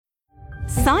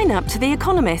Sign up to The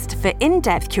Economist for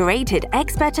in-depth curated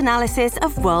expert analysis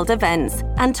of world events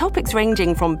and topics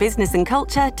ranging from business and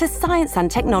culture to science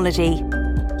and technology.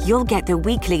 You'll get the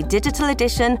weekly digital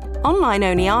edition,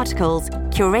 online-only articles,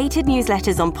 curated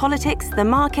newsletters on politics, the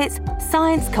markets,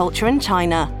 science, culture and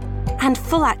China, and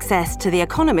full access to The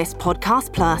Economist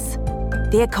Podcast Plus.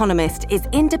 The Economist is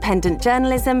independent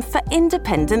journalism for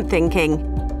independent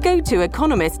thinking. Go to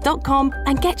economist.com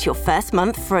and get your first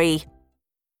month free.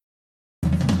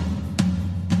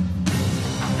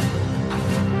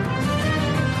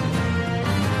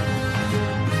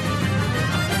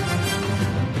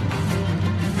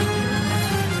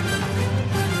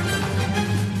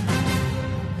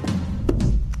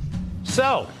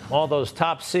 So, all those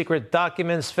top secret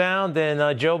documents found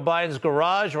in Joe Biden's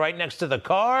garage right next to the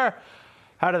car,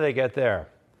 how did they get there?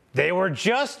 They were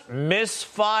just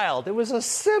misfiled. It was a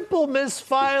simple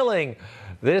misfiling.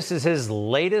 This is his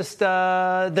latest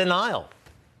denial.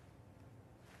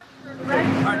 That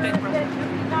you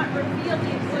did not reveal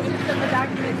the existence of the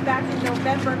documents back in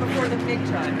November before the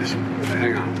midterm.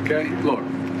 Hang on, okay? Look,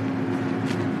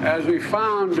 as we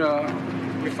found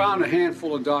a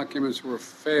handful of documents were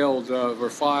filed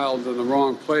in the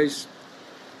wrong place.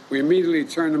 We immediately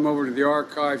turned them over to the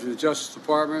archives of the Justice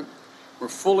Department. We're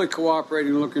fully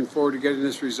cooperating, looking forward to getting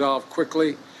this resolved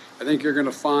quickly. I think you're going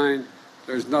to find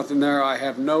there's nothing there. I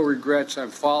have no regrets.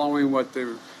 I'm following what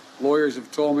the lawyers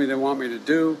have told me they want me to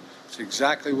do. It's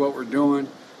exactly what we're doing.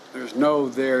 There's no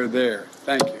there.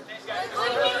 Thank you.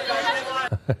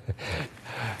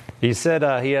 He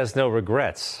said he has no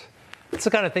regrets. It's the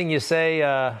kind of thing you say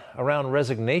around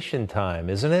resignation time,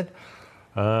 isn't it?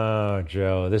 Oh,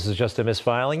 Joe, this is just a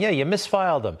misfiling. Yeah, you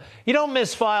misfiled them. You don't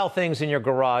misfile things in your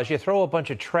garage. You throw a bunch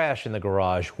of trash in the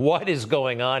garage. What is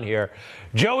going on here?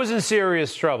 Joe is in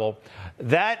serious trouble.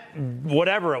 That,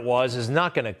 whatever it was, is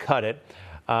not going to cut it.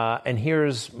 And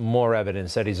here's more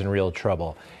evidence that he's in real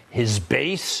trouble. His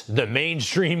base, the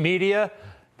mainstream media,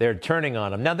 they're turning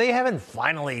on him. Now, they haven't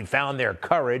finally found their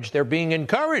courage. They're being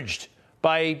encouraged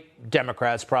by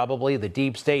Democrats, probably, the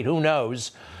deep state, who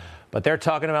knows. But they're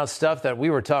talking about stuff that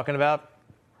we were talking about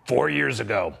 4 years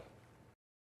ago.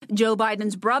 Joe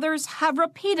Biden's brothers have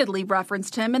repeatedly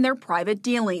referenced him in their private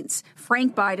dealings.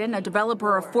 Frank Biden, a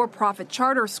developer of for-profit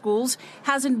charter schools,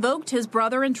 has invoked his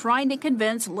brother in trying to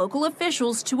convince local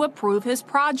officials to approve his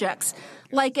projects,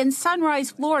 like in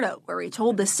Sunrise, Florida, where he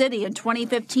told the city in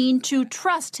 2015 to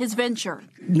trust his venture.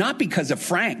 Not because of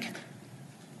Frank,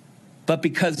 but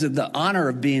because of the honor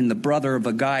of being the brother of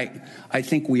a guy I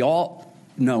think we all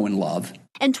know and love.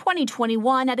 In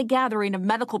 2021, at a gathering of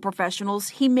medical professionals,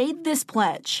 he made this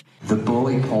pledge. The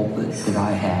bully pulpit that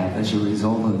I have as a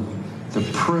result of the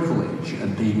privilege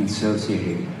of being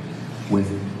associated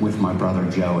with my brother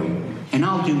Joey. And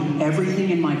I'll do everything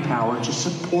in my power to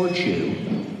support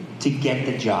you to get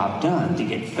the job done, to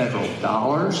get federal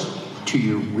dollars to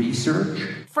your research.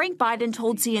 Frank Biden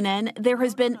told CNN there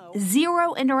has been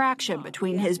zero interaction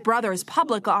between his brother's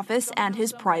public office and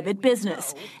his private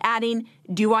business, adding,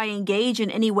 "Do I engage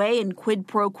in any way in quid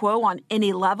pro quo on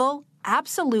any level?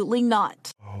 Absolutely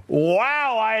not."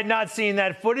 Wow, I had not seen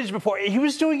that footage before. He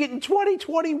was doing it in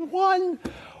 2021.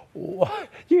 You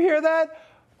hear that?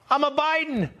 I'm a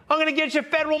Biden. I'm going to get you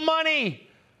federal money.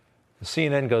 The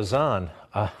CNN goes on.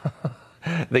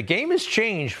 The game has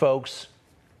changed, folks.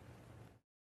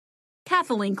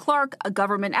 Kathleen Clark, a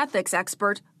government ethics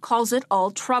expert, calls it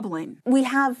all troubling. We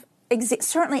have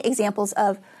certainly examples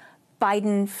of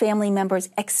Biden family members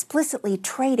explicitly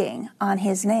trading on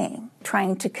his name,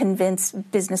 trying to convince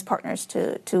business partners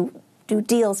to do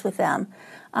deals with them.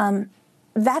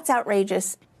 That's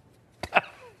outrageous.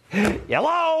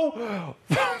 Hello!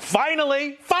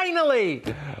 Finally!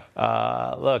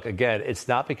 Look, again, it's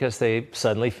not because they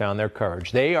suddenly found their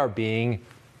courage. They are being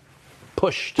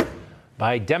pushed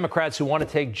by Democrats who want to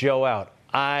take Joe out.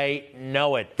 I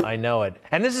know it.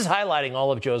 And this is highlighting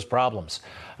all of Joe's problems.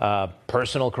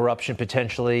 Personal corruption,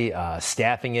 potentially,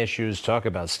 staffing issues. Talk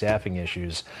about staffing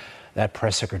issues. That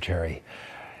press secretary.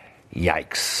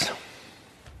 Yikes.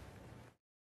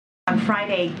 On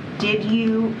Friday, did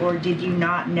you or did you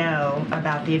not know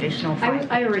about the additional 5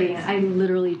 pages? I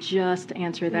literally just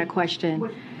answered that question.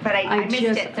 But I missed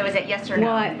it, so is it yes or no?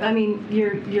 Well, I mean,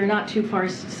 you're not too far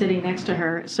sitting next to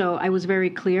her, so I was very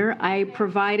clear. I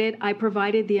provided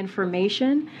the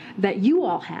information that you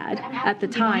all had at the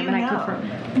time, and I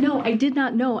confirmed. No, I did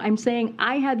not know. I'm saying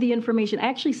I had the information. I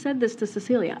actually said this to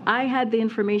Cecilia. I had the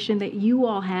information that you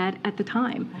all had at the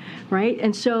time, right?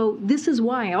 And so this is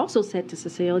why I also said to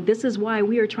Cecilia, this is why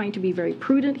we are trying to be very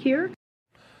prudent here.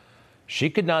 She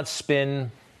could not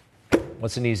spin.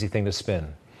 What's an easy thing to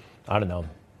spin? I don't know.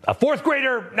 A fourth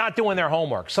grader not doing their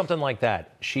homework, something like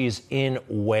that. She's in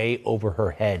way over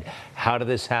her head. How did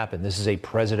this happen? This is a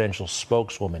presidential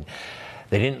spokeswoman.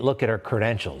 They didn't look at her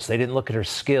credentials. They didn't look at her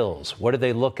skills. What did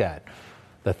they look at?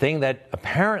 The thing that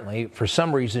apparently, for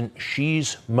some reason,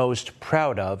 she's most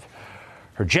proud of: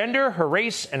 her gender, her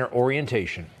race, and her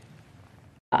orientation.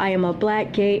 I am a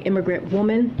Black gay immigrant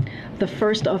woman, the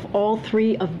first of all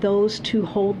three of those to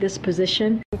hold this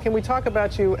position. Can we talk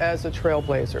about you as a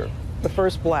trailblazer, the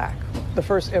first Black, the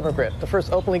first immigrant, the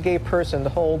first openly gay person to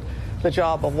hold the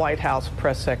job of White House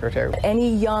press secretary?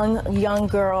 Any young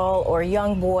girl or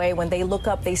young boy, when they look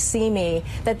up, they see me,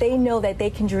 that they know that they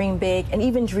can dream big and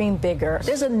even dream bigger.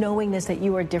 There's a knowingness that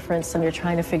you are different, some you're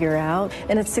trying to figure out.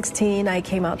 And at 16, I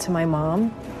came out to my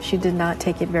mom. She did not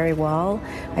take it very well.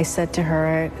 I said to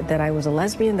her that I was a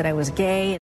lesbian, that I was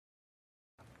gay.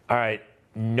 All right.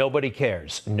 Nobody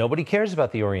cares. Nobody cares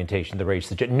about the orientation, the race,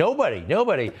 the gender.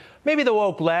 Nobody. Maybe the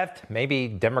woke left, maybe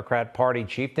Democrat Party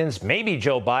chieftains, maybe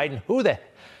Joe Biden.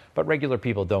 But regular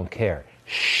people don't care.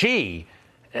 She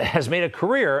has made a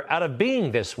career out of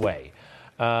being this way.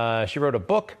 She wrote a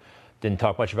book, didn't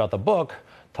talk much about the book,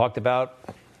 talked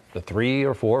about the 3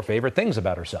 or 4 favorite things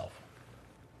about herself.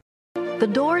 The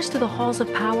doors to the halls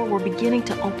of power were beginning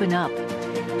to open up.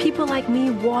 People like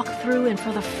me walked through and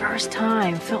for the first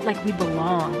time felt like we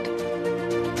belonged.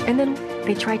 And then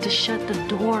they tried to shut the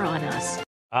door on us.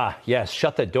 Ah, yes,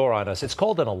 shut the door on us. It's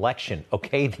called an election,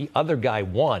 okay? The other guy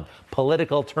won.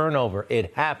 Political turnover.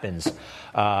 It happens.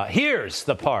 Here's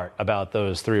the part about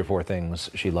those 3 or 4 things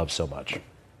she loves so much.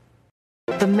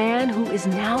 The man who is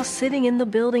now sitting in the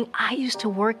building I used to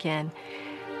work in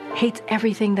hates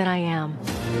everything that I am.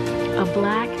 A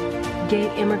Black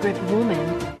gay immigrant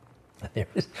woman.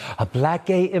 There's a Black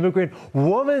gay immigrant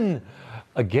woman.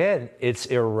 Again, it's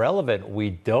irrelevant. We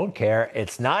don't care.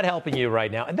 It's not helping you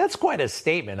right now. And that's quite a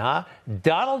statement, huh?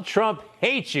 Donald Trump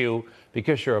hates you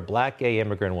because you're a Black gay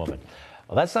immigrant woman.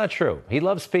 Well, that's not true. He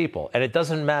loves people, and it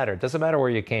doesn't matter. It doesn't matter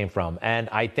where you came from. And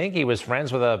I think he was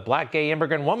friends with a Black gay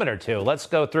immigrant woman or two. Let's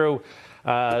go through.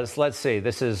 Let's see.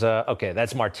 This is, okay,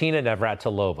 that's Martina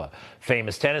Navratilova,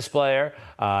 famous tennis player.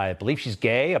 I believe she's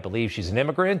gay. I believe she's an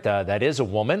immigrant. That is a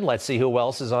woman. Let's see who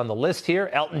else is on the list here.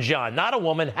 Elton John, not a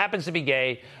woman, happens to be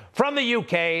gay, from the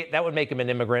UK. That would make him an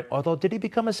immigrant. Although, did he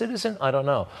become a citizen? I don't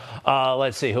know.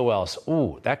 Let's see, who else?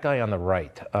 Ooh, that guy on the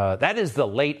right. That is the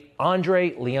late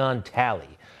Andre Leon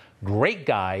Talley. Great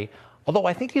guy. Although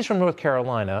I think he's from North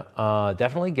Carolina,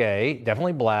 definitely gay,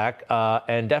 definitely Black,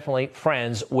 and definitely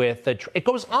friends with the... It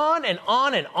goes on and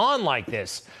on and on like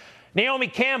this. Naomi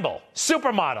Campbell,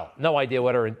 supermodel. No idea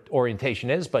what her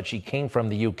orientation is, but she came from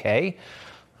the UK.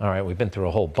 All right, we've been through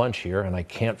a whole bunch here, and I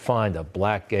can't find a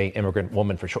Black gay immigrant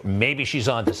woman for sure. Maybe she's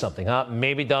onto something, huh?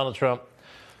 Maybe Donald Trump?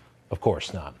 Of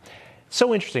course not.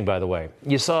 So interesting, by the way.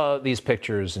 You saw these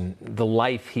pictures and the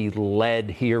life he led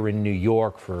here in New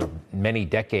York for many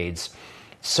decades.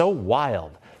 So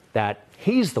wild that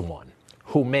he's the one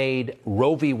who made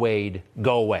Roe v. Wade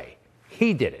go away.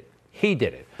 He did it. He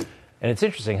did it. And it's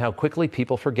interesting how quickly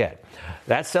people forget.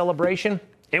 That celebration,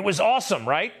 it was awesome,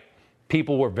 right?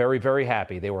 People were very, very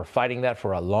happy. They were fighting that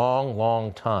for a long,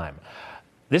 long time.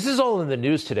 This is all in the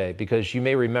news today because you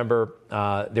may remember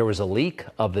there was a leak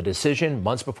of the decision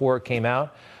months before it came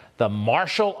out. The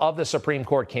marshal of the Supreme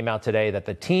Court came out today that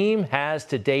the team has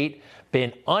to date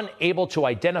been unable to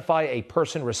identify a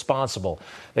person responsible.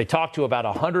 They talked to about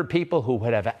 100 people who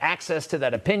would have access to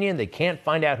that opinion. They can't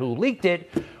find out who leaked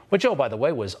it, which, oh, by the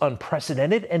way, was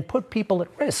unprecedented and put people at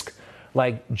risk.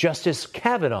 Like Justice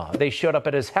Kavanaugh. They showed up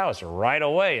at his house right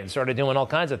away and started doing all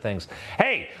kinds of things.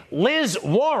 Hey, Liz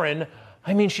Warren,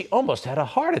 I mean, she almost had a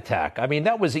heart attack. I mean,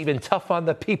 that was even tough on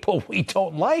the people we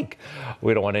don't like.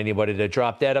 We don't want anybody to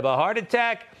drop dead of a heart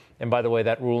attack. And by the way,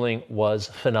 that ruling was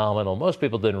phenomenal. Most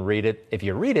people didn't read it. If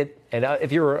you read it, and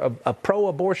if you're a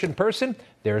pro-abortion person,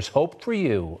 there's hope for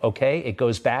you, okay? It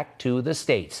goes back to the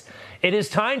states. It is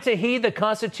time to heed the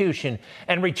Constitution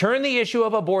and return the issue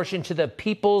of abortion to the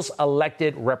people's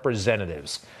elected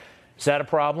representatives. Is that a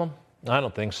problem? I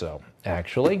don't think so,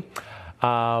 actually.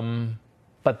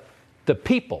 But the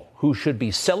people who should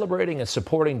be celebrating and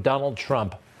supporting Donald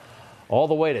Trump all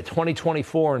the way to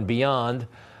 2024 and beyond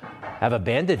have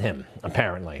abandoned him,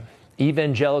 apparently.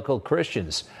 Evangelical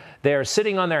Christians, they're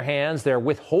sitting on their hands. They're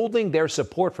withholding their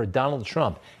support for Donald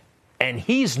Trump. And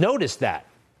he's noticed that.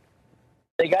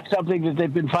 They got something that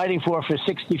they've been fighting for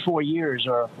 64 years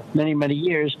or many, many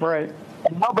years. Right.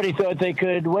 And nobody thought they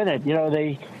could win it. You know,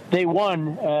 they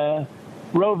won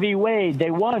Roe v. Wade.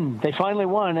 They won. They finally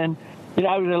won. And, you know,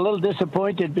 I was a little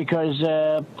disappointed because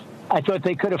I thought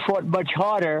they could have fought much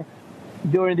harder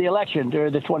during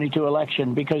the 22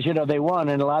 election, because, they won,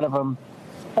 and a lot of them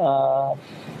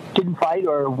didn't fight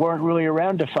or weren't really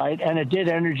around to fight, and it did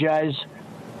energize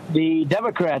the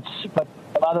Democrats. But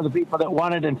a lot of the people that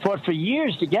wanted and fought for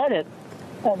years to get it,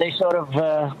 they sort of,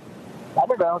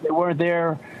 they weren't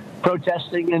there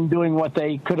protesting and doing what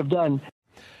they could have done.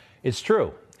 It's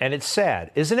true, and it's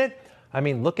sad, isn't it? I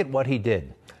mean, look at what he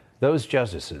did. Those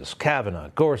justices, Kavanaugh,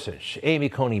 Gorsuch, Amy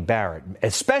Coney Barrett,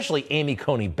 especially Amy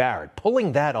Coney Barrett,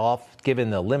 pulling that off, given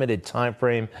the limited time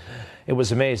frame, it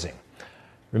was amazing.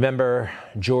 Remember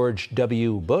George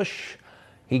W. Bush?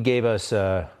 He gave us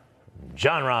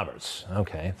John Roberts.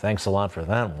 Okay, thanks a lot for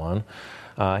that one.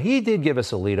 He did give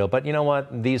us Alito, but you know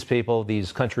what? These people,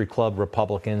 these country club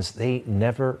Republicans, they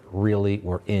never really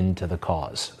were into the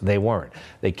cause. They weren't.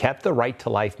 They kept the right to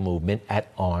life movement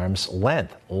at arm's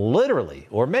length, literally,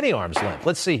 or many arm's length.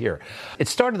 Let's see here. It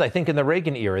started, I think, in the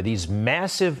Reagan era, these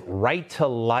massive right to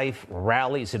life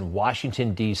rallies in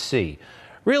Washington, D.C.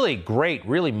 Really great,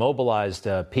 really mobilized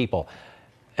people.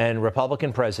 And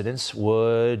Republican presidents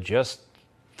would just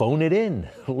phone it in,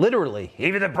 literally.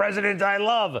 Even the president I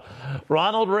love,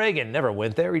 Ronald Reagan, never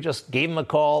went there. He just gave him a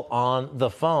call on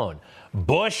the phone.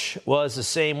 Bush was the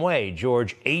same way.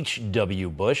 George H.W.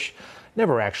 Bush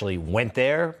never actually went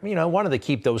there. Wanted to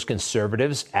keep those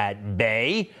conservatives at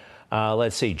bay.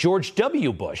 Let's see, George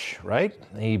W. Bush, right?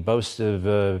 He boasted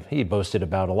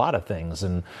about a lot of things.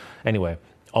 And anyway,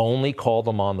 only called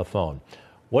them on the phone.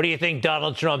 What do you think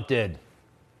Donald Trump did?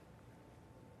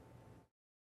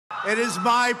 It is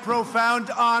my profound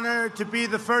honor to be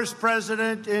the first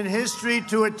president in history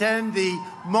to attend the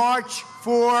March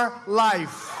for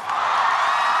Life.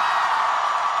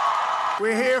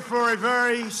 We're here for a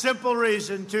very simple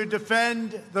reason: to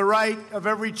defend the right of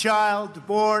every child,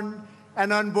 born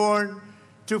and unborn,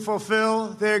 to fulfill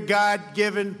their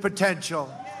God-given potential.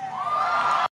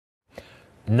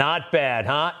 Not bad,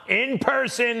 huh? In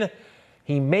person,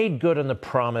 he made good on the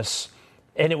promise.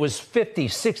 And it was 50,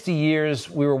 60 years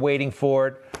we were waiting for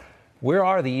it. Where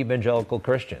are the evangelical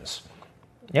Christians?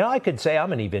 I could say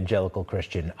I'm an evangelical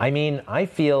Christian. I mean, I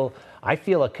feel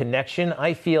a connection.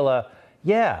 I feel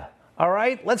all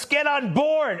right, let's get on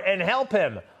board and help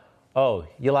him. Oh,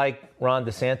 you like Ron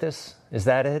DeSantis? Is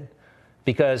that it?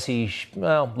 Because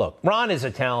look, Ron is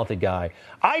a talented guy.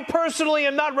 I personally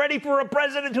am not ready for a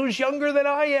president who's younger than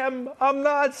I am. I'm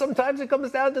not. Sometimes it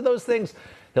comes down to those things.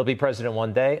 He'll be president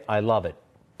one day. I love it.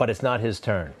 But it's not his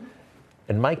turn.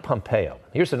 And Mike Pompeo,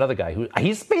 here's another guy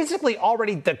he's basically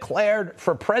already declared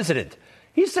for president.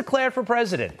 He's declared for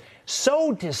president.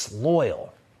 So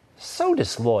disloyal.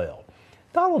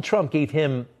 Donald Trump gave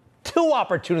him 2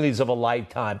 opportunities of a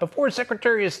lifetime. Before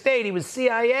Secretary of State, he was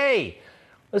CIA.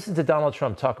 Listen to Donald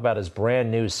Trump talk about his brand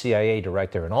new CIA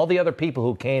director and all the other people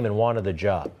who came and wanted the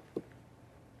job.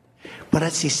 But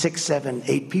I'd see 6, 7,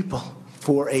 8 people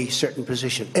for a certain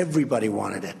position. Everybody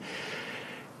wanted it.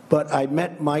 But I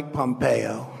met Mike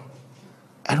Pompeo,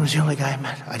 and it was the only guy I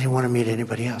met. I didn't want to meet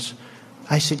anybody else.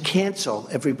 I said, cancel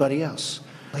everybody else.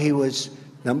 He was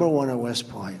number 1 at West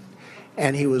Point,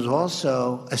 and he was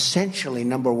also essentially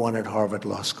number 1 at Harvard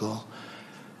Law School.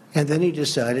 And then he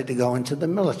decided to go into the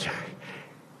military,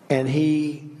 and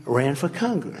he ran for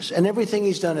Congress. And everything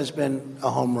he's done has been a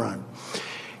home run.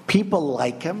 People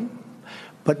like him,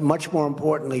 but much more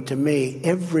importantly to me,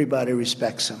 everybody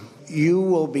respects him. You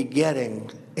will be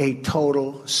getting a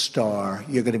total star.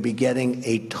 You're going to be getting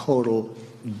a total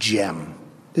gem.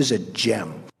 This is a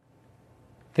gem.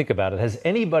 Think about it. Has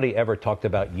anybody ever talked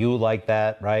about you like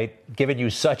that, right? Given you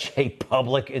such a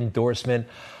public endorsement?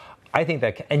 I think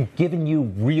that, and given you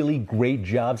really great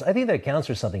jobs, I think that counts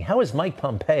for something. How has Mike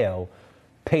Pompeo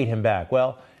paid him back?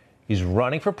 Well, he's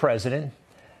running for president,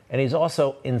 and he's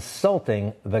also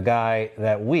insulting the guy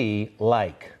that we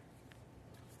like.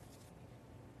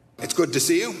 It's good to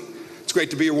see you. It's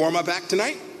great to be your warm-up act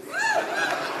tonight.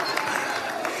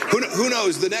 Who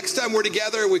knows? The next time we're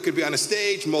together, we could be on a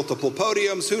stage, multiple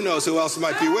podiums. Who knows who else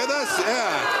might be with us?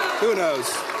 Yeah, who knows?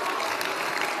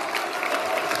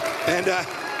 And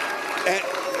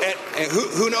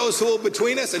who knows who will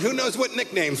between us, and who knows what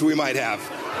nicknames we might have.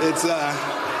 It's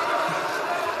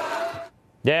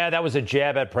Yeah, that was a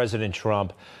jab at President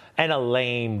Trump and a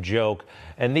lame joke.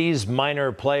 And these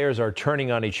minor players are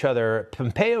turning on each other.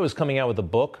 Pompeo is coming out with a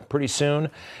book pretty soon,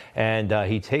 and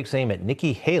he takes aim at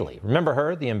Nikki Haley. Remember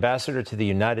her, the ambassador to the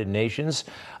United Nations?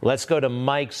 Let's go to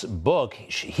Mike's book.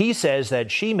 He says that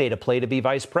she made a play to be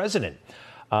vice president.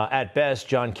 At best,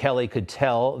 John Kelly could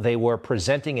tell they were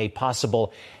presenting a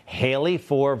possible Haley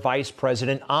for vice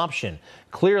president option.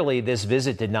 Clearly, this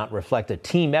visit did not reflect a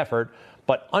team effort,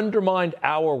 but undermined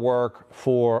our work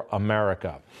for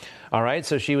America. All right,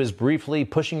 so she was briefly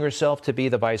pushing herself to be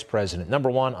the vice president. Number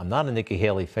one, I'm not a Nikki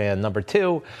Haley fan. Number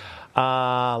two,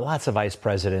 lots of vice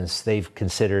presidents they've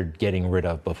considered getting rid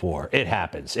of before. It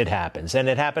happens. And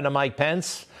it happened to Mike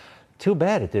Pence. Too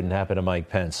bad it didn't happen to Mike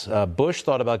Pence. Bush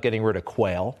thought about getting rid of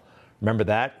Quayle. Remember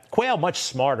that? Quayle, much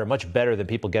smarter, much better than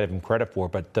people give him credit for.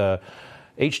 But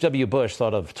H.W. Bush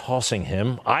thought of tossing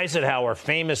him. Eisenhower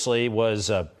famously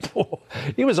was,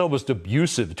 he was almost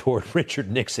abusive toward Richard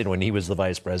Nixon when he was the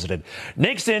vice president.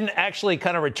 Nixon actually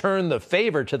kind of returned the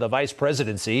favor to the vice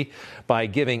presidency by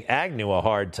giving Agnew a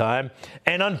hard time.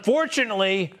 And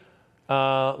unfortunately,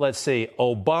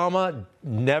 Obama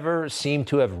never seemed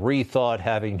to have rethought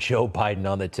having Joe Biden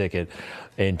on the ticket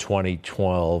in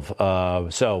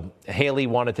 2012. So Haley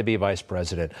wanted to be vice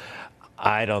president.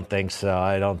 I don't think so.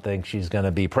 I don't think she's going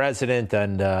to be president.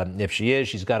 And if she is,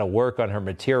 she's got to work on her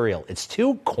material. It's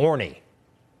too corny.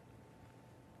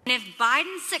 And if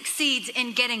Biden succeeds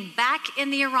in getting back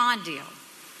in the Iran deal,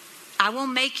 I will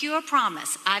make you a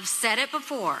promise. I've said it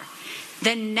before.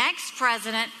 The next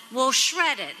president will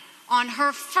shred it on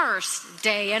her first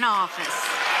day in office.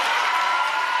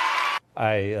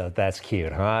 That's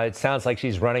cute, huh? It sounds like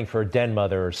she's running for den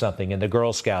mother or something in the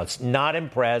Girl Scouts. Not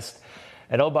impressed.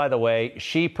 And oh, by the way,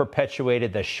 she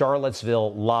perpetuated the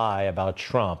Charlottesville lie about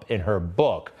Trump in her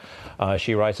book.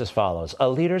 She writes as follows: a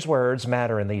leader's words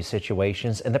matter in these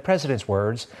situations, and the president's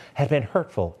words have been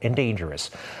hurtful and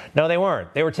dangerous. No, they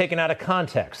weren't. They were taken out of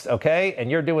context, okay? And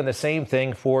you're doing the same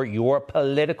thing for your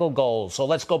political goals. So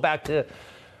let's go back to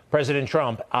President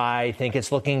Trump. I think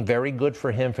it's looking very good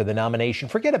for him for the nomination.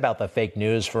 Forget about the fake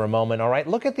news for a moment, all right?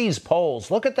 Look at these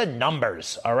polls. Look at the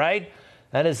numbers, all right?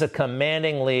 That is a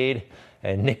commanding lead.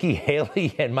 And Nikki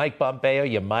Haley and Mike Pompeo,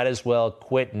 you might as well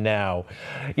quit now.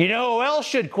 You know who else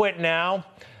should quit now?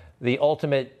 The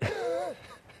ultimate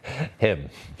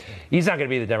him. He's not going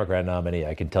to be the Democrat nominee,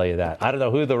 I can tell you that. I don't know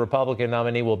who the Republican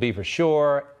nominee will be for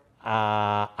sure.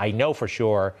 I know for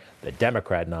sure the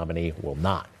Democrat nominee will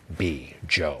not be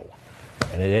Joe.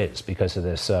 And it is because of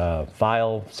this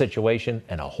file situation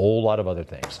and a whole lot of other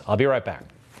things. I'll be right back.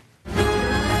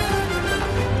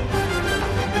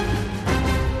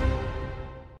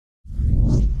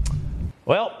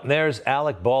 Well, there's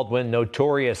Alec Baldwin,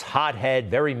 notorious hothead,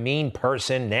 very mean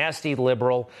person, nasty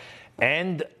liberal,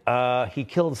 and he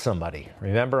killed somebody.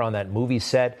 Remember, on that movie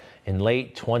set in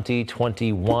late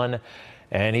 2021?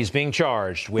 And he's being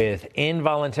charged with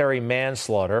involuntary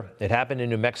manslaughter. It happened in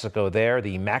New Mexico there.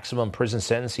 The maximum prison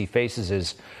sentence he faces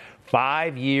is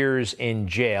 5 years in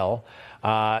jail.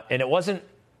 And it wasn't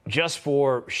just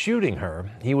for shooting her.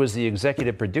 He was the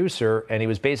executive producer, and he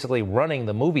was basically running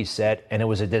the movie set, and it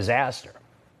was a disaster.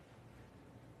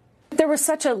 There was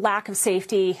such a lack of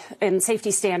safety and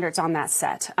safety standards on that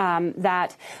set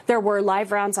that there were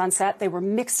live rounds on set. They were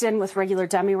mixed in with regular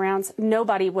dummy rounds.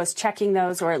 Nobody was checking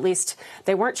those, or at least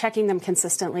they weren't checking them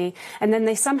consistently. And then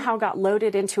they somehow got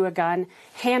loaded into a gun,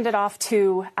 handed off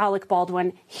to Alec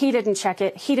Baldwin. He didn't check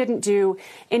it. He didn't do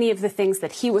any of the things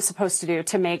that he was supposed to do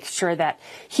to make sure that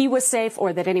he was safe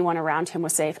or that anyone around him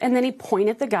was safe. And then he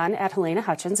pointed the gun at Helena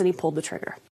Hutchins and he pulled the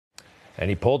trigger. And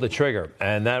he pulled the trigger,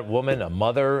 and that woman, a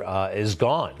mother, is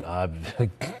gone,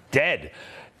 dead.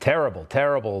 Terrible,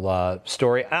 terrible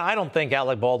story. I don't think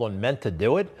Alec Baldwin meant to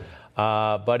do it,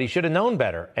 but he should have known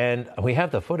better. And we have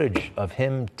the footage of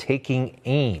him taking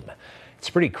aim. It's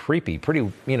pretty creepy,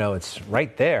 it's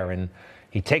right there. And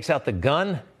he takes out the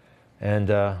gun, and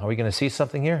are we going to see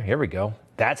something here? Here we go.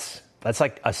 That's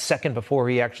like a second before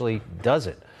he actually does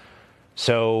it.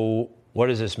 So what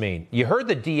does this mean? You heard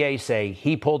the DA say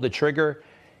he pulled the trigger.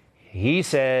 He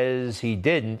says he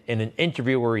didn't in an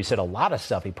interview where he said a lot of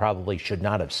stuff he probably should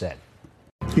not have said.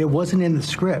 It wasn't in the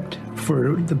script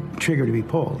for the trigger to be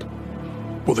pulled.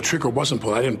 Well, the trigger wasn't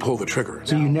pulled. I didn't pull the trigger.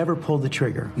 So you never pulled the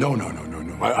trigger? No.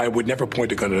 I would never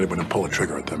point a gun at anyone and pull a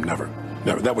trigger at them. Never.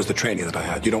 That was the training that I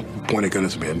had. You don't point a gun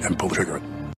at me and pull the trigger.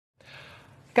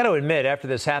 Got to admit, after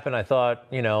this happened, I thought,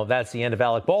 that's the end of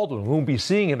Alec Baldwin. We won't be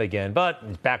seeing him again. But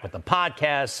he's back with the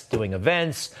podcast, doing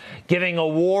events, giving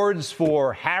awards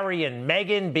for Harry and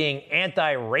Meghan being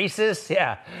anti-racist.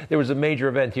 Yeah, there was a major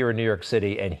event here in New York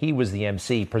City, and he was the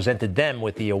MC, presented them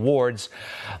with the awards.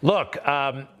 Look,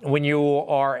 when you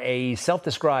are a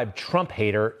self-described Trump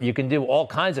hater, you can do all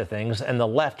kinds of things, and the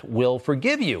left will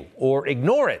forgive you or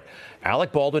ignore it.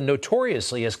 Alec Baldwin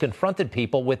notoriously has confronted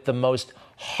people with the most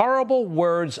horrible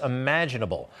words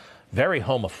imaginable. Very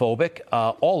homophobic,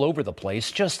 all over the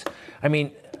place.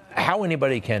 How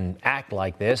anybody can act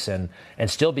like this and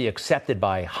still be accepted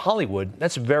by Hollywood,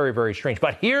 that's very, very strange.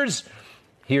 But here's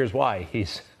Here's why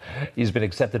he's been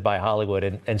accepted by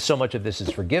Hollywood, and so much of this is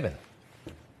forgiven.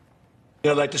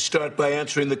 I'd like to start by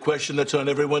answering the question that's on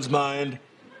everyone's mind.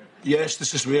 Yes,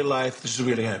 this is real life. This is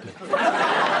really happening.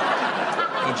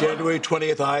 On January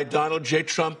 20th, I, Donald J.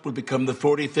 Trump, will become the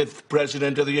 45th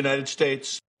president of the United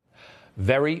States.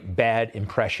 Very bad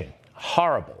impression.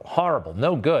 Horrible, horrible,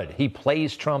 no good. He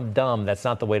plays Trump dumb. That's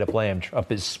not the way to play him.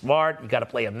 Trump is smart. You got to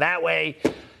play him that way.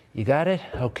 You got it?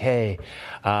 Okay.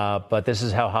 But this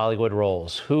is how Hollywood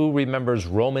rolls. Who remembers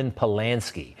Roman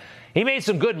Polanski? He made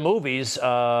some good movies.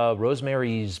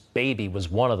 Rosemary's Baby was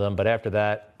one of them, but after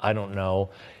that, I don't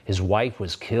know. His wife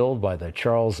was killed by the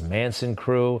Charles Manson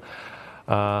crew.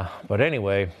 But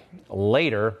anyway,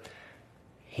 later,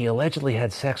 he allegedly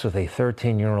had sex with a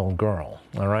 13-year-old girl.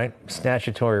 All right,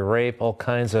 statutory rape, all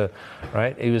kinds of,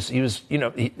 right? He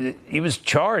was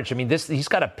charged. I mean, he's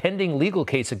got a pending legal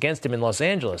case against him in Los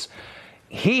Angeles.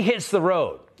 He hits the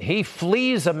road. He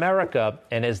flees America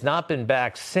and has not been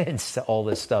back since all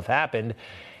this stuff happened.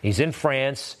 He's in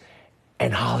France,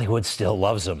 and Hollywood still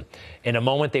loves him. In a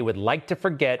moment they would like to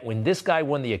forget, when this guy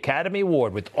won the Academy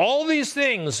Award with all these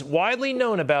things widely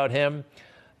known about him,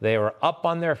 they were up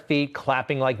on their feet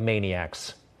clapping like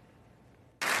maniacs.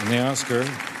 And the Oscar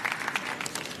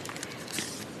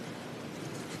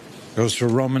goes for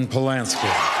Roman Polanski,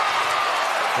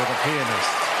 for The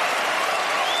Pianist.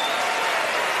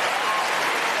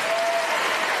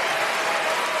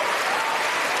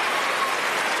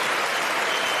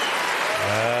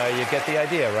 You get the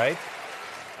idea, right?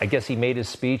 I guess he made his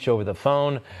speech over the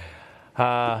phone.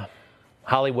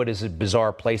 Hollywood is a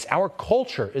bizarre place. Our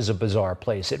culture is a bizarre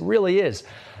place. It really is.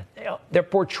 They're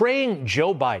portraying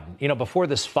Joe Biden. Before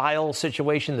this file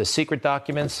situation, the secret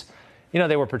documents,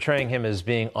 they were portraying him as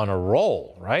being on a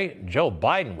roll, right? Joe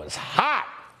Biden was hot.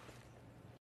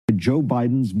 Joe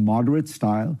Biden's moderate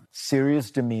style,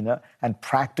 serious demeanor, and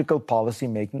practical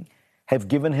policymaking have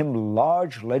given him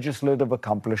large legislative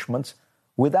accomplishments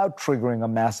without triggering a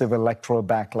massive electoral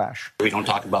backlash. We don't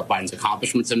talk about Biden's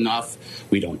accomplishments enough.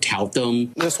 We don't tout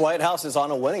them. This White House is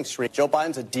on a winning streak. Joe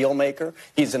Biden's a deal maker.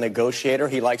 He's a negotiator.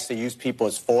 He likes to use people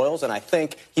as foils, and I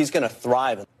think he's going to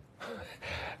thrive.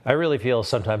 I really feel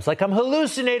sometimes like I'm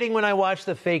hallucinating when I watch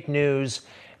the fake news,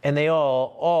 and they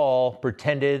all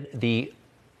pretended the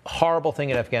horrible thing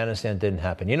in Afghanistan didn't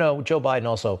happen. Joe Biden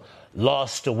also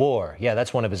lost a war. Yeah,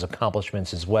 that's one of his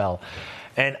accomplishments as well.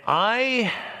 And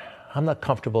I'm not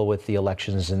comfortable with the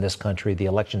elections in this country, the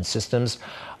election systems.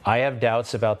 I have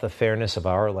doubts about the fairness of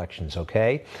our elections,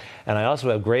 okay? And I also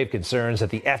have grave concerns that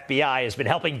the FBI has been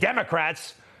helping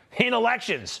Democrats in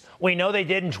elections. We know they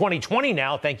did in 2020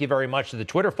 now, thank you very much to the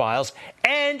Twitter files,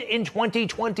 and in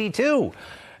 2022.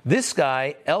 This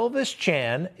guy, Elvis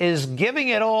Chan, is giving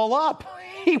it all up.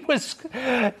 He was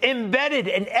embedded,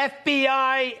 an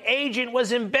FBI agent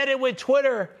was embedded with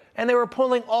Twitter. And they were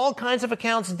pulling all kinds of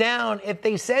accounts down if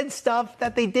they said stuff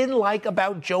that they didn't like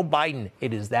about Joe Biden.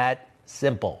 It is that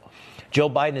simple. Joe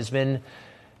Biden has been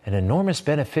an enormous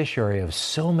beneficiary of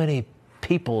so many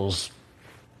people's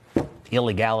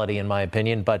illegality, in my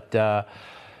opinion. But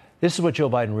this is what Joe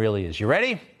Biden really is. You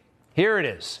ready? Here it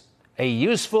is. A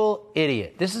useful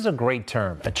idiot. This is a great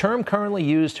term. A term currently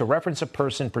used to reference a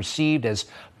person perceived as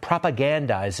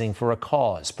propagandizing for a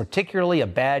cause, particularly a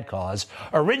bad cause,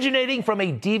 originating from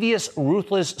a devious,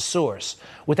 ruthless source,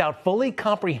 without fully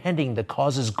comprehending the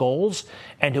cause's goals,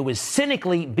 and who is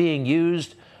cynically being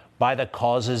used by the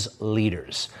cause's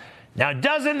leaders. Now,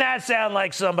 doesn't that sound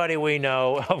like somebody we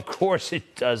know? Of course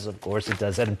it does. Of course it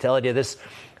does. And I'm telling you this.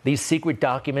 These secret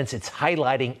documents, it's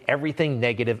highlighting everything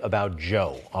negative about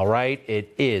Joe, all right?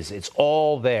 It is. It's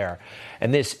all there.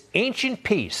 And this ancient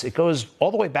piece, it goes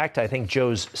all the way back to, I think,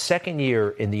 Joe's second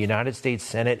year in the United States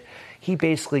Senate. He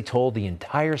basically told the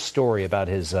entire story about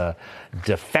his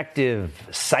defective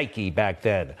psyche back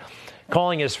then,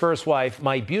 calling his first wife,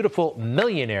 my beautiful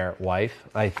millionaire wife.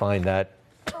 I find that.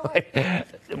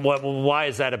 Why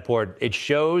is that important? It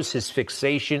shows his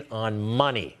fixation on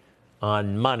money.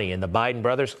 And the Biden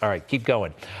brothers. All right, keep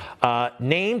going.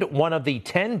 Named one of the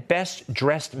 10 best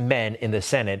dressed men in the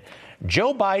Senate,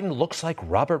 Joe Biden looks like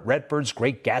Robert Redford's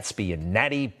Great Gatsby in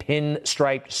natty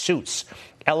pinstriped suits,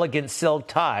 elegant silk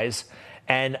ties,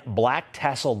 and black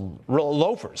tassel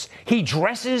loafers. He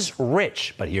dresses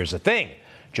rich. But here's the thing.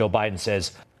 Joe Biden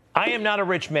says, I am not a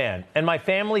rich man, and my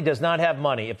family does not have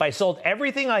money. If I sold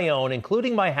everything I own,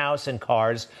 including my house and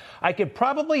cars, I could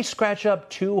probably scratch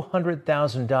up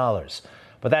 $200,000.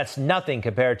 But that's nothing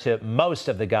compared to most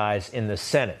of the guys in the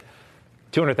Senate.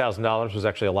 $200,000 was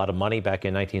actually a lot of money back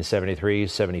in 1973,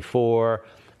 74.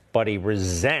 But he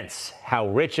resents how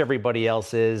rich everybody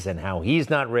else is and how he's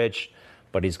not rich.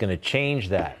 But he's going to change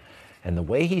that. And the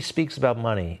way he speaks about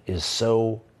money is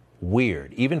so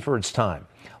weird, even for its time.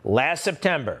 Last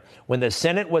September, when the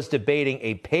Senate was debating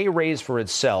a pay raise for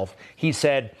itself, he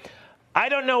said, "I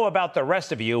don't know about the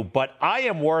rest of you, but I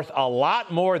am worth a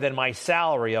lot more than my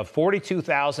salary of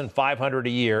 $42,500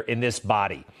 a year in this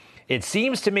body. It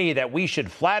seems to me that we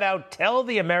should flat out tell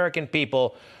the American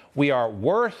people we are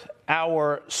worth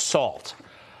our salt."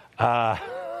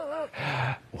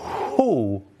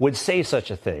 Who would say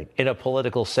such a thing in a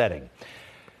political setting?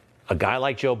 A guy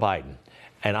like Joe Biden.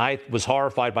 And I was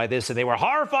horrified by this, and they were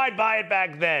horrified by it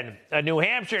back then. A New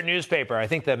Hampshire newspaper, I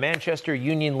think the Manchester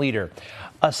Union Leader,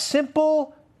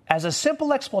 as a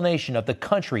simple explanation of the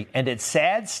country and its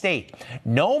sad state,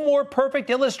 no more perfect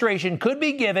illustration could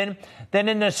be given than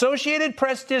an Associated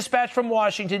Press dispatch from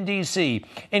Washington, D.C.,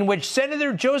 in which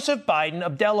Senator Joseph Biden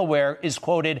of Delaware is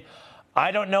quoted,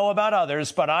 "I don't know about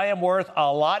others, but I am worth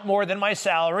a lot more than my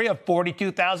salary of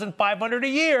 $42,500 a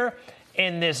year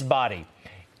in this body."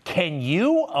 Can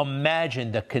you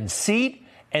imagine the conceit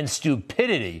and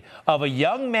stupidity of a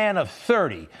young man of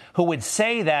 30 who would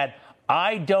say that,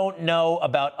 "I don't know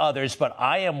about others, but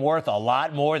I am worth a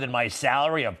lot more than my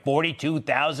salary of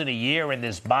 $42,000 a year in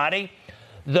this body"?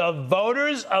 The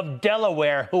voters of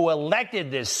Delaware who elected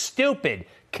this stupid,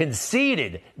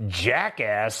 conceited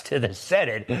jackass to the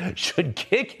Senate should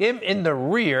kick him in the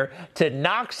rear to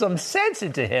knock some sense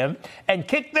into him and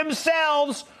kick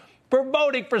themselves for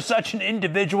voting for such an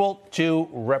individual to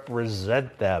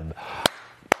represent them.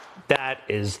 That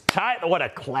is what a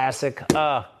classic.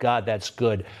 Oh, God, that's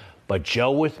good. But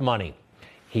Joe with money.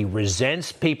 He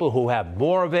resents people who have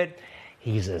more of it.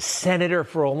 He's a senator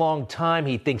for a long time.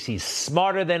 He thinks he's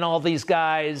smarter than all these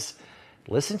guys.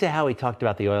 Listen to how he talked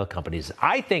about the oil companies.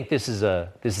 I think this is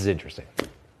interesting.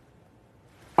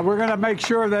 We're going to make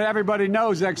sure that everybody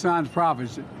knows Exxon's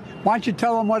profits. Why don't you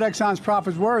tell them what Exxon's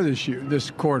profits were this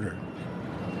quarter?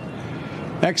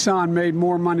 Exxon made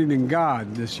more money than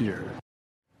God this year.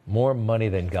 More money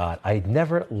than God. I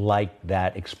never liked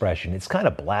that expression. It's kind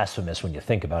of blasphemous when you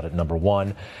think about it, number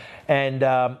one. And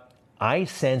I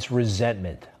sense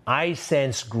resentment. I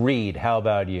sense greed. How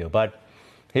about you? But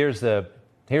here's the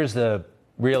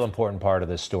real important part of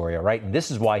this story, all right? And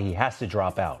this is why he has to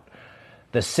drop out.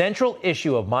 The central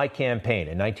issue of my campaign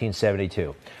in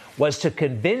 1972 was to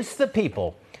convince the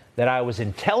people that I was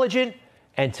intelligent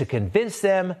and to convince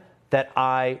them that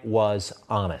I was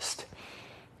honest.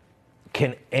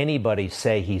 Can anybody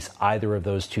say he's either of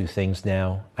those two things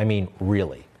now? I mean,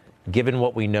 really, given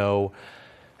what we know.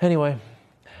 Anyway,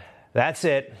 that's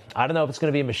it. I don't know if it's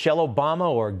going to be Michelle Obama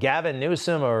or Gavin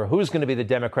Newsom or who's going to be the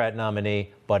Democrat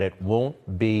nominee, but it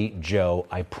won't be Joe,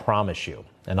 I promise you.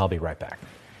 And I'll be right back.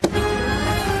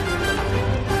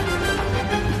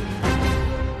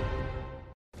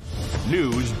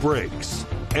 News breaks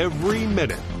every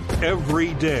minute,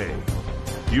 every day.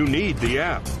 You need the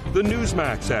app, the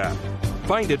Newsmax app.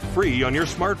 Find it free on your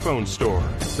smartphone store.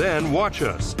 Then watch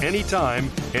us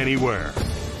anytime, anywhere.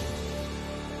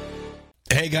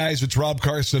 Hey guys, it's Rob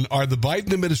Carson. Are the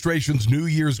Biden administration's New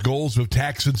Year's goals of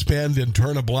tax and spend and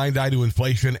turn a blind eye to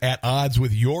inflation at odds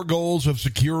with your goals of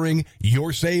securing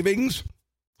your savings?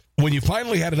 When you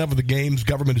finally had enough of the games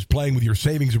government is playing with your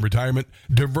savings and retirement,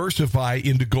 diversify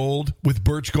into gold with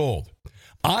Birch Gold.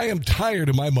 I am tired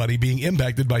of my money being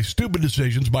impacted by stupid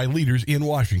decisions by leaders in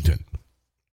Washington.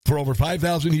 For over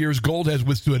 5,000 years, gold has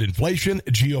withstood inflation,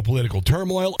 geopolitical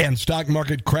turmoil, and stock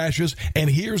market crashes. And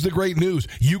here's the great news.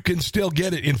 You can still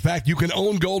get it. In fact, you can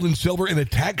own gold and silver in a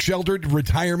tax-sheltered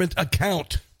retirement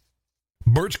account.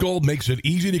 Birch Gold makes it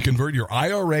easy to convert your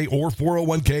IRA or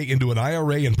 401k into an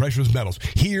IRA in precious metals.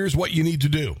 Here's what you need to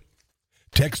do.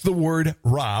 Text the word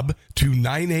ROB to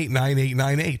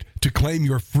 989898 to claim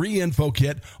your free info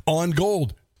kit on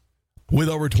gold. With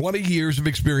over 20 years of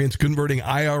experience converting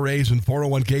IRAs and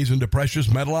 401ks into precious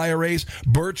metal IRAs,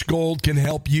 Birch Gold can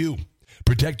help you.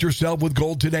 Protect yourself with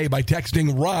gold today by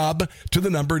texting ROB to the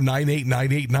number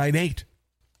 989898.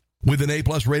 With an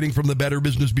A-plus rating from the Better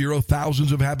Business Bureau,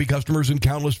 thousands of happy customers, and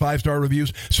countless 5-star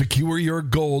reviews, secure your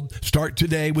gold. Start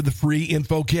today with the free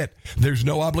info kit. There's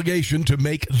no obligation to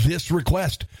make this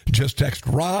request. Just text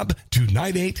ROB to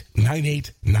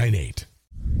 989898.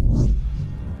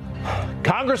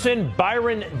 Congressman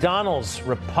Byron Donalds,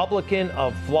 Republican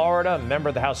of Florida, member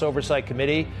of the House Oversight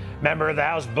Committee, member of the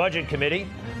House Budget Committee,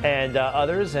 and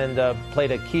others, and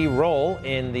played a key role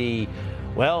in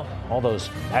all those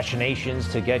machinations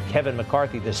to get Kevin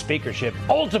McCarthy the speakership.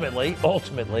 Ultimately,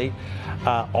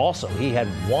 also, he had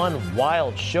one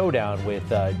wild showdown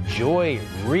with Joy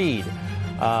Reid.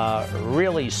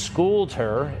 Really schooled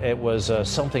her. It was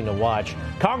something to watch.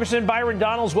 Congressman Byron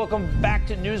Donalds, welcome back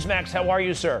to Newsmax. How are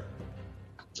you, sir?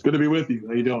 It's good to be with you.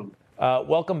 How you doing?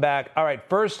 Welcome back. All right,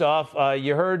 first off,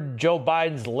 you heard Joe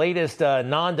Biden's latest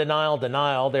non-denial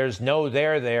denial. There's no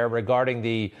there regarding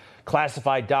the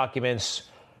classified documents.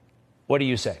 What do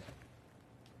you say?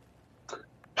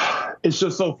 It's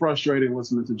just so frustrating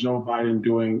listening to Joe Biden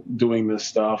doing this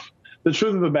stuff. The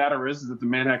truth of the matter is that the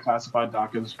man had classified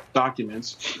documents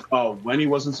when he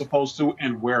wasn't supposed to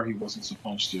and where he wasn't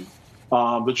supposed to.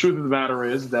 The truth of the matter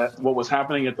is that what was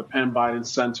happening at the Penn Biden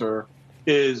Center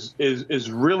is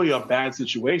really a bad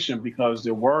situation because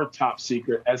there were top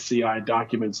secret SCI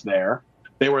documents there.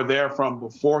 They were there from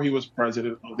before he was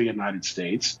president of the United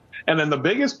States. And then the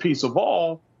biggest piece of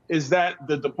all is that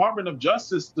the Department of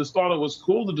Justice just thought it was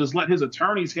cool to just let his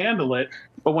attorneys handle it.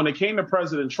 But when it came to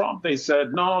President Trump, they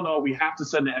said, no, we have to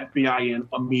send the FBI in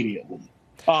immediately.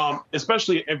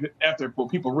 Especially after what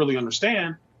people really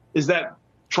understand is that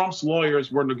Trump's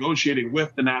lawyers were negotiating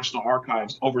with the National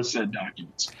Archives over said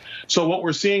documents. So what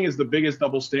we're seeing is the biggest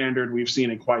double standard we've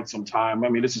seen in quite some time. I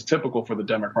mean, this is typical for the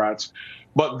Democrats.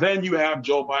 But then you have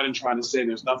Joe Biden trying to say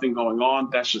there's nothing going on.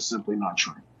 That's just simply not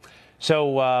true.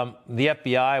 So the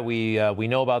FBI, we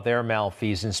know about their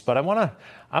malfeasance, but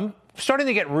I'm starting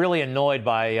to get really annoyed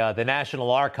by the National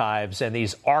Archives and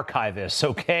these archivists.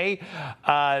 Okay,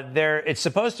 it's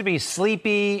supposed to be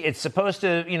sleepy. It's supposed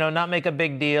to, not make a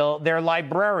big deal. They're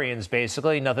librarians,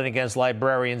 basically. Nothing against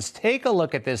librarians. Take a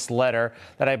look at this letter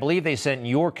that I believe they sent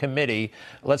your committee.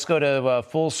 Let's go to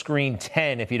full screen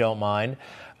 10, if you don't mind.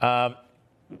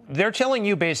 They're telling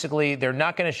you basically they're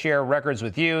not going to share records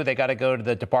with you. They got to go to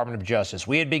the Department of Justice.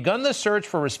 We had begun the search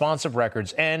for responsive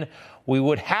records, and we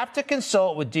would have to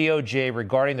consult with DOJ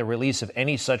regarding the release of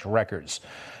any such records.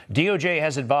 DOJ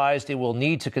has advised it will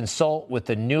need to consult with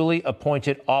the newly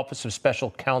appointed Office of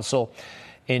Special Counsel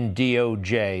in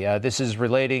DOJ. This is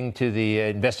relating to the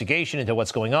investigation into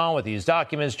what's going on with these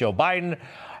documents. Joe Biden,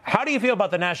 how do you feel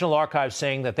about the National Archives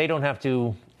saying that they don't have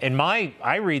to,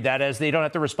 I read that as they don't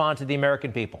have to respond to the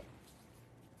American people?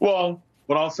 Well,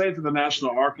 what I'll say to the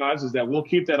National Archives is that we'll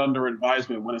keep that under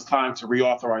advisement when it's time to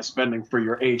reauthorize spending for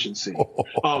your agency.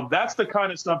 That's the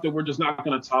kind of stuff that we're just not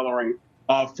going to tolerate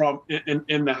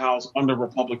in the House under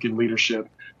Republican leadership.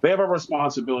 They have a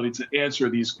responsibility to answer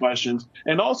these questions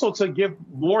and also to give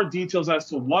more details as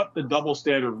to what the double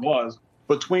standard was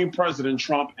between President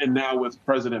Trump and now with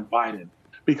President Biden.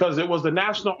 Because it was the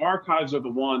National Archives are the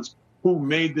ones who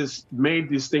made this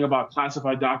thing about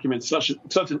classified documents such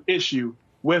an issue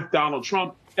with Donald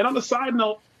Trump. And on the side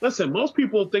note, listen, most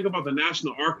people think about the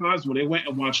National Archives when they went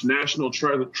and watched National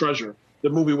Treasure, the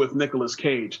movie with Nicolas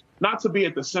Cage, not to be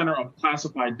at the center of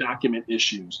classified document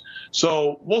issues.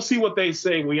 So we'll see what they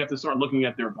say. We have to start looking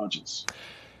at their budgets.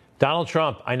 Donald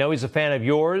Trump, I know he's a fan of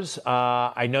yours.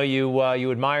 I know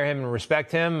you admire him and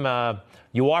respect him.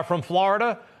 You are from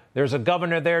Florida. There's a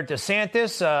governor there,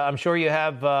 DeSantis. I'm sure you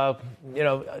have,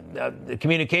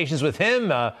 communications with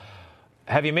him.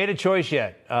 Have you made a choice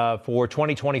yet for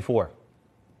 2024?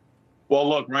 Well,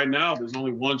 look, right now, there's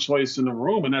only one choice in the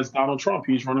room, and that's Donald Trump.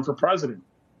 He's running for president.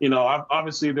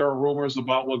 Obviously, there are rumors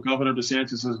about what Governor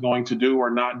DeSantis is going to do or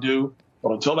not do.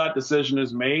 But until that decision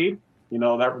is made,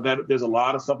 that there's a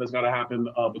lot of stuff that's got to happen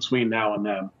between now and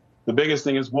then. The biggest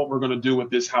thing is what we're going to do with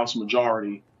this House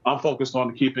majority. I'm focused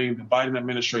on keeping the Biden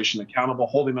administration accountable,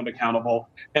 holding them accountable,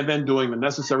 and then doing the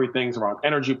necessary things around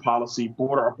energy policy,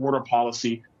 border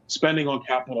policy, spending on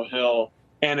Capitol Hill,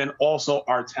 and then also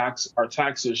our tax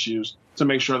issues to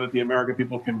make sure that the American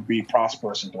people can be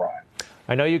prosperous and thrive.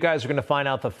 I know you guys are going to find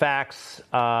out the facts,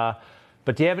 but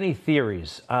do you have any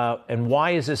theories? And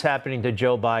why is this happening to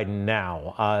Joe Biden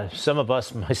now? Some of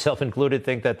us, myself included,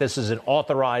 think that this is an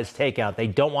authorized takeout. They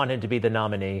don't want him to be the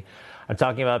nominee. I'm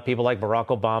talking about people like Barack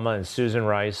Obama and Susan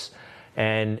Rice.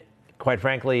 And quite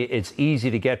frankly, it's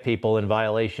easy to get people in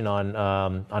violation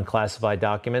on classified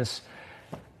documents.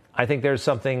 I think there's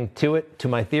something to it, to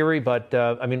my theory. But,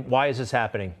 why is this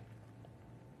happening?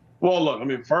 Well,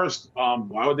 look, first,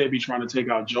 why would they be trying to take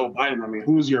out Joe Biden?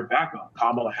 Who's your backup?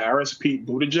 Kamala Harris, Pete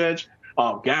Buttigieg,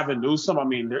 Gavin Newsom?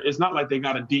 It's not like they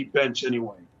got a deep bench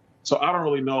anyway. So I don't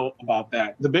really know about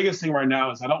that. The biggest thing right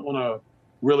now is I don't want to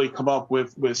really come up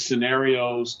with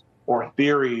scenarios or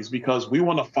theories because we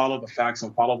want to follow the facts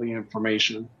and follow the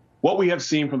information. What we have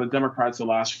seen from the Democrats the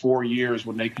last 4 years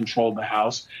when they controlled the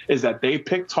House is that they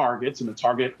picked targets, and the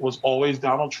target was always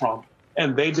Donald Trump.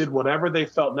 And they did whatever they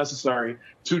felt necessary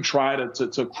to try to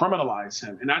criminalize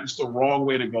him. And that's the wrong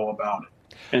way to go about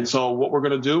it. And so what we're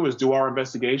going to do is do our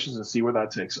investigations and see where that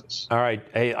takes us. All right.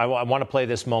 Hey, I want to play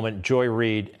this moment. Joy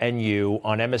Reid and you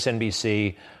on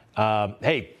MSNBC.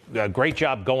 Great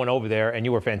job going over there, and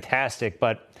you were fantastic.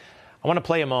 But I want to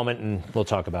play a moment, and we'll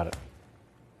talk about it.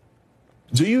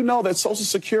 Do you know that Social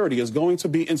Security is going to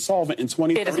be insolvent in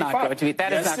 2035? It is not going to be.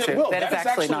 That is not true. That is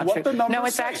actually not true. No,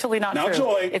 it's actually not true. Now,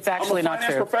 Joy, it's actually not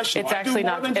true. It's actually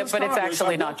not. But it's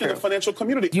actually not true. In the financial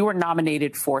community. You were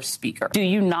nominated for Speaker. Do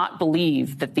you not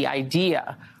believe that the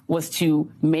idea was to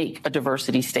make a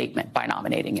diversity statement by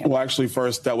nominating you? Well, actually,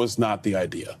 first, that was not the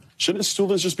idea. Shouldn't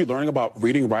students just be learning about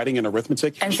reading, writing, and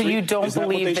arithmetic? And so you don't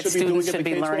believe that students should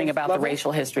be learning about the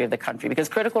racial history of the country? Because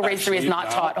critical race theory is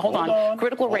not taught. Hold on.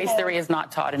 Critical race theory is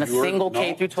not taught in a single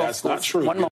K through 12 school. That's not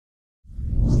true.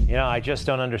 You know, I just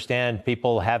don't understand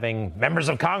people having members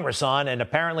of Congress on, and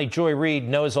apparently Joy Reid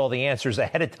knows all the answers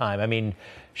ahead of time. I mean,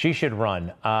 she should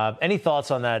run. Any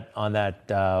thoughts on that?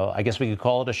 I guess we could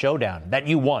call it a showdown that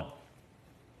you won.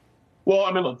 Well,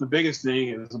 I mean, look, the biggest thing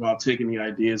is about taking the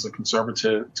ideas of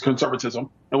conservatism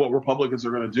and what Republicans are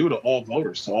going to do to all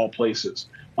voters, to all places.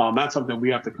 That's something we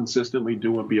have to consistently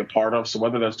do and be a part of. So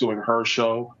whether that's doing her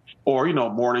show or,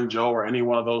 Morning Joe or any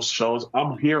one of those shows,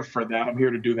 I'm here for that. I'm here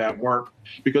to do that work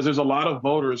because there's a lot of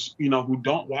voters, who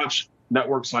don't watch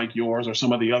networks like yours or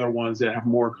some of the other ones that have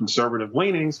more conservative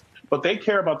leanings, but they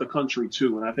care about the country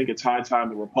too. And I think it's high time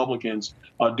the Republicans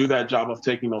do that job of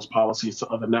taking those policies to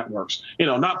other networks.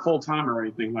 Not full time or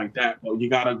anything like that, but you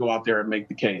got to go out there and make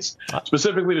the case.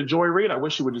 Specifically to Joy Reid, I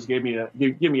wish she would just give me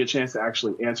a chance to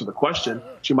actually answer the question.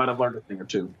 She might have learned a thing or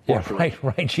two. Yeah,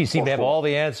 right. She seemed to have all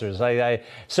the answers.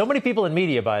 So many people in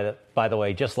media, by the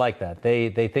way, just like that.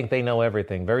 They think they know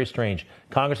everything. Very strange.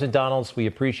 Congressman Donalds, we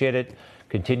appreciate it.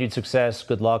 Continued success,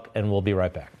 good luck, and we'll be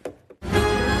right back.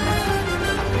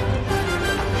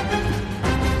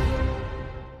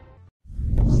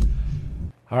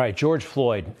 All right, George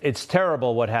Floyd. It's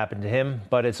terrible what happened to him,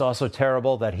 but it's also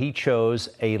terrible that he chose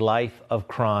a life of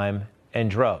crime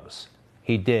and drugs.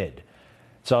 He did.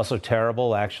 It's also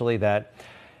terrible, actually, that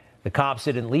the cops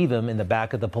didn't leave him in the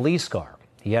back of the police car.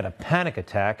 He had a panic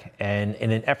attack, and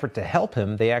in an effort to help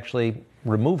him, they actually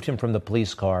removed him from the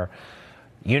police car.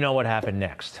 You know what happened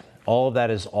next. All of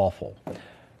that is awful.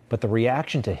 But the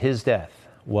reaction to his death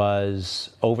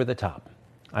was over the top.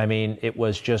 I mean, it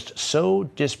was just so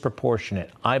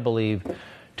disproportionate, I believe,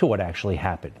 to what actually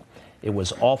happened. It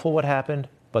was awful what happened,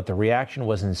 but the reaction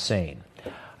was insane.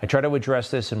 I try to address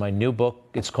this in my new book.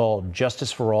 It's called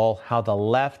Justice for All: How the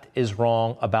Left is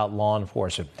Wrong About Law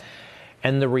Enforcement.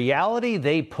 And the reality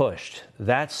they pushed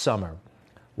that summer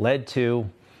led to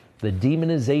the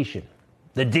demonization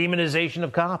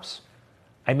of cops.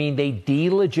 I mean, they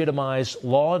delegitimized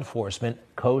law enforcement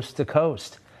coast to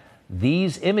coast.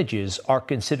 These images are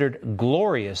considered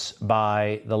glorious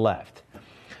by the left.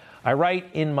 I write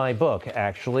in my book,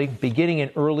 actually, beginning in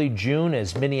early June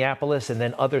as Minneapolis and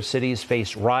then other cities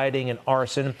faced rioting and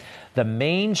arson, the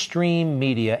mainstream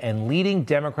media and leading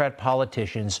Democrat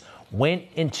politicians went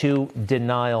into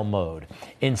denial mode,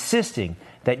 insisting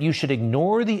that you should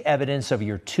ignore the evidence of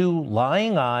your two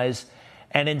lying eyes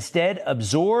and instead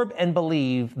absorb and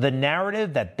believe the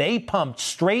narrative that they pumped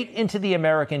straight into the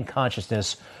American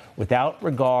consciousness without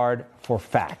regard for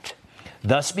fact.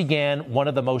 Thus began one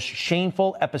of the most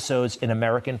shameful episodes in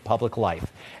American public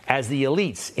life, as the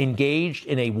elites engaged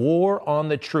in a war on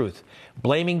the truth,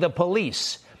 blaming the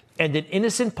police and an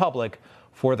innocent public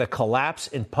for the collapse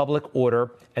in public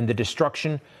order and the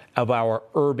destruction of our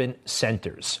urban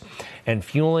centers, and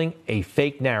fueling a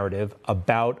fake narrative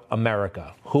about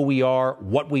America, who we are,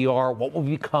 what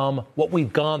we've become, what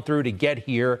we've gone through to get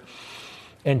here,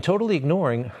 and totally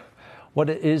ignoring what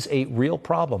is a real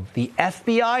problem. The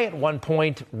FBI at one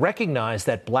point recognized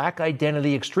that black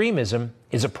identity extremism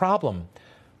is a problem,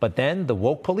 but then the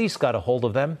woke police got a hold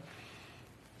of them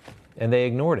and they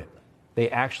ignored it. They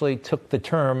actually took the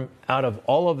term out of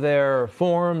all of their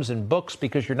forms and books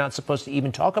because you're not supposed to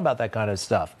even talk about that kind of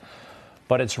stuff.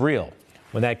 But it's real.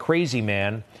 When that crazy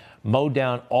man mowed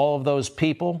down all of those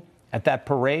people at that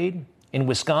parade in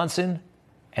Wisconsin,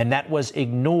 and that was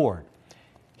ignored.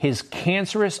 His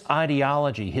cancerous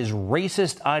ideology, his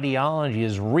racist ideology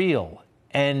is real,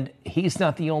 and he's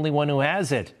not the only one who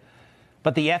has it.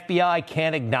 But the FBI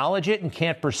can't acknowledge it and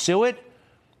can't pursue it.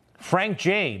 Frank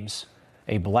James,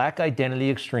 a black identity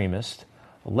extremist,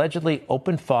 allegedly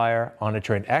opened fire on a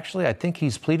train. Actually, I think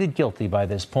he's pleaded guilty by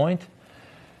this point.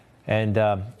 And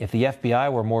if the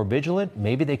FBI were more vigilant,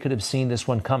 maybe they could have seen this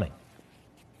one coming.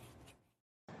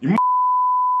 You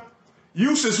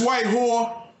useless white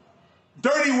whore,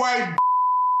 dirty white.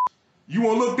 You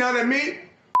want to look down at me?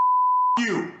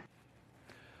 You.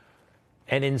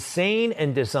 An insane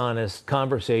and dishonest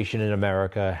conversation in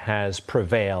America has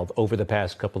prevailed over the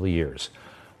past couple of years.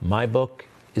 My book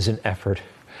is an effort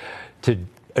to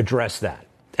address that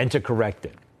and to correct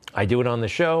it. I do it on the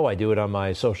show. I do it on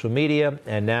my social media.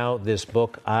 And now this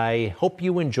book. I hope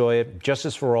you enjoy it.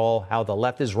 Justice for All, How the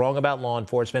Left is Wrong About Law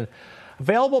Enforcement.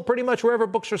 Available pretty much wherever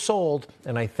books are sold.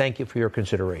 And I thank you for your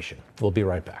consideration. We'll be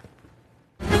right back.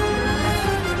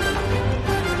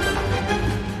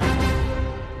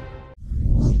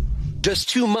 Just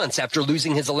 2 months after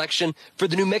losing his election for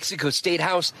the New Mexico State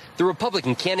House, the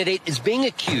Republican candidate is being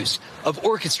accused of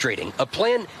orchestrating a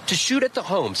plan to shoot at the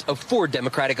homes of 4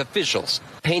 Democratic officials.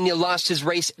 Pena lost his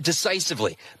race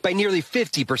decisively by nearly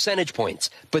 50 percentage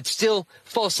points, but still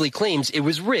falsely claims it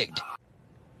was rigged.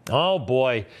 Oh,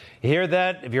 boy. You hear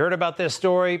that? Have you heard about this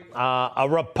story? A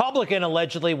Republican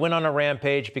allegedly went on a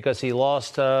rampage because he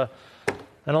lost an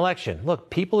election.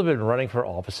 Look, people have been running for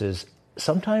offices.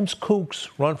 Sometimes kooks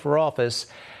run for office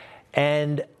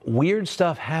and weird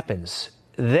stuff happens.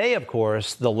 They, of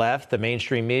course, the left, the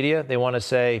mainstream media, they want to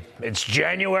say it's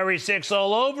January 6th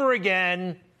all over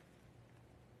again.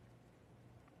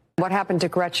 What happened to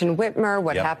Gretchen Whitmer?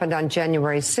 What happened on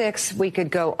January 6th? We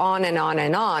could go on and on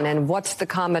and on. And what's the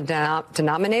common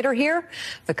denominator here?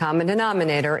 The common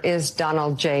denominator is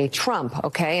Donald J. Trump,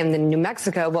 okay? And in New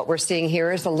Mexico, what we're seeing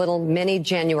here is a little mini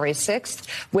January 6th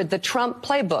with the Trump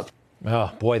playbook.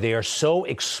 Oh, boy, they are so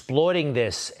exploiting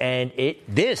this, and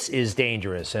this is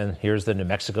dangerous. And here's the New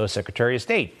Mexico Secretary of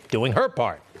State doing her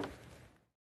part.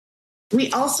 We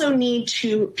also need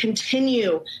to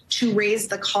continue to raise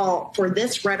the call for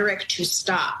this rhetoric to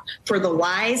stop, for the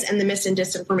lies and the mis and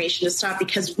disinformation to stop,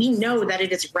 because we know that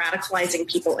it is radicalizing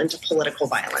people into political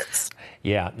violence.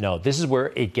 Yeah, no, this is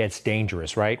where it gets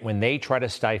dangerous, right? When they try to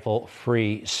stifle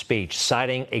free speech,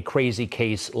 citing a crazy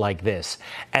case like this,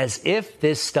 as if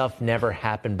this stuff never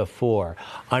happened before.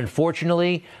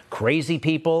 Unfortunately, crazy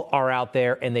people are out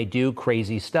there and they do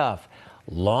crazy stuff.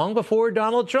 Long before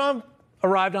Donald Trump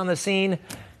arrived on the scene,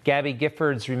 Gabby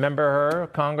Giffords, remember her,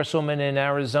 Congresswoman in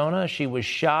Arizona? She was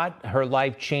shot. Her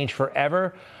life changed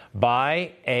forever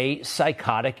by a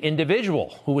psychotic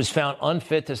individual who was found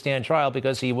unfit to stand trial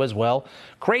because he was, well,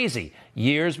 crazy.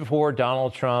 Years before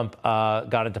Donald Trump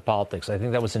got into politics. I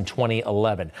think that was in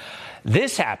 2011.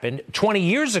 This happened 20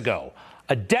 years ago.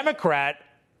 A Democrat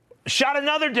shot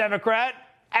another Democrat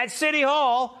at City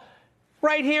Hall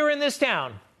right here in this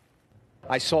town.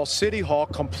 I saw City Hall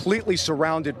completely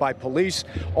surrounded by police.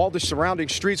 All the surrounding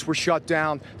streets were shut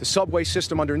down. The subway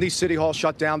system underneath City Hall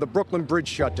shut down. The Brooklyn Bridge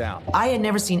shut down. I had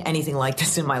never seen anything like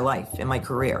this in my life, in my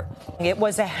career. It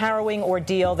was a harrowing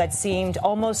ordeal that seemed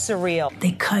almost surreal.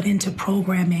 They cut into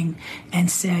programming and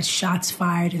said shots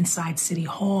fired inside City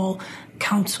Hall,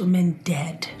 councilman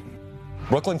dead.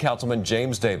 Brooklyn Councilman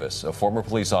James Davis, a former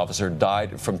police officer,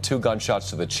 died from 2 gunshots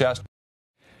to the chest.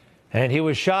 And he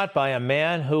was shot by a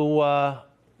man who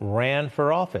ran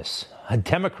for office, a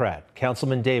Democrat,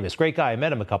 Councilman Davis. Great guy. I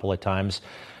met him a couple of times.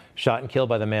 Shot and killed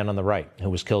by the man on the right, who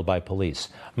was killed by police.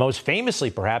 Most famously,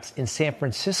 perhaps, in San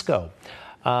Francisco,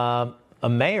 a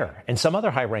mayor and some other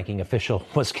high-ranking official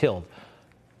was killed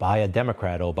by a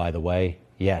Democrat, oh, by the way.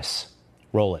 Yes.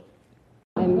 Roll it.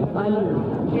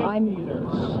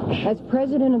 As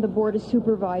president of the Board of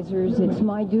Supervisors, it's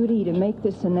my duty to make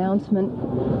this announcement.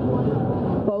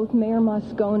 Both Mayor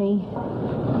Moscone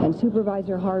and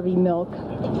Supervisor Harvey Milk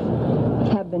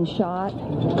have been shot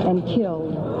and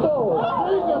killed.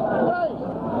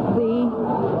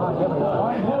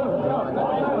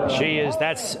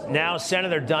 That's now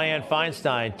Senator Dianne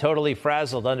Feinstein, totally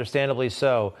frazzled, understandably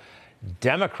so.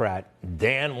 Democrat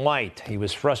Dan White, he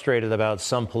was frustrated about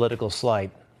some political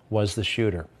slight, was the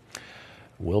shooter.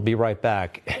 We'll be right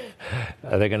back.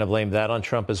 Are they going to blame that on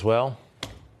Trump as well?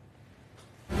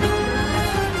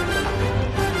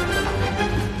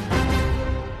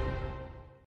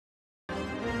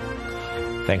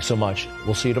 Thanks so much.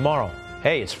 We'll see you tomorrow.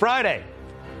 Hey, it's Friday.